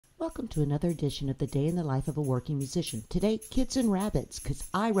Welcome to another edition of the Day in the Life of a Working Musician. Today, Kids and Rabbits, because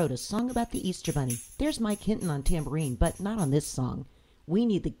I wrote a song about the Easter Bunny. There's Mike Hinton on tambourine, but not on this song. We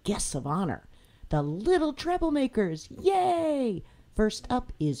need the guests of honor, the Little Treblemakers. Yay! First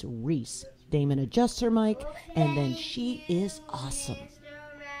up is Reese. Damon adjusts her mic, and then she is awesome.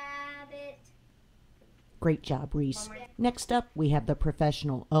 Great job, Reese. Next up, we have the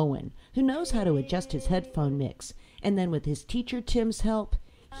professional Owen, who knows how to adjust his headphone mix. And then with his teacher Tim's help,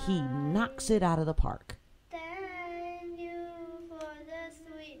 he knocks it out of the park.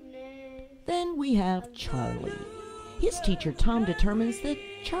 Then we have Charlie. His teacher Tom determines that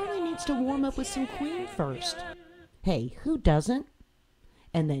Charlie needs to warm up with some Queen first. Hey, who doesn't?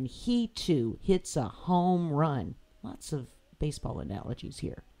 And then he too hits a home run. Lots of baseball analogies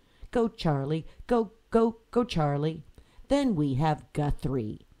here. Go Charlie, go, go, go Charlie. Then we have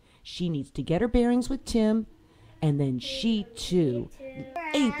Guthrie. She needs to get her bearings with Tim, and then she too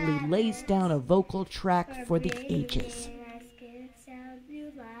ably lays down a vocal track for the ages.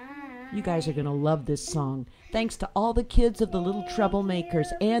 You guys are going to love this song. Thanks to all the kids of the Little Treblemakers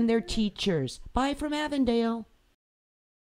and their teachers. Bye from Avondale.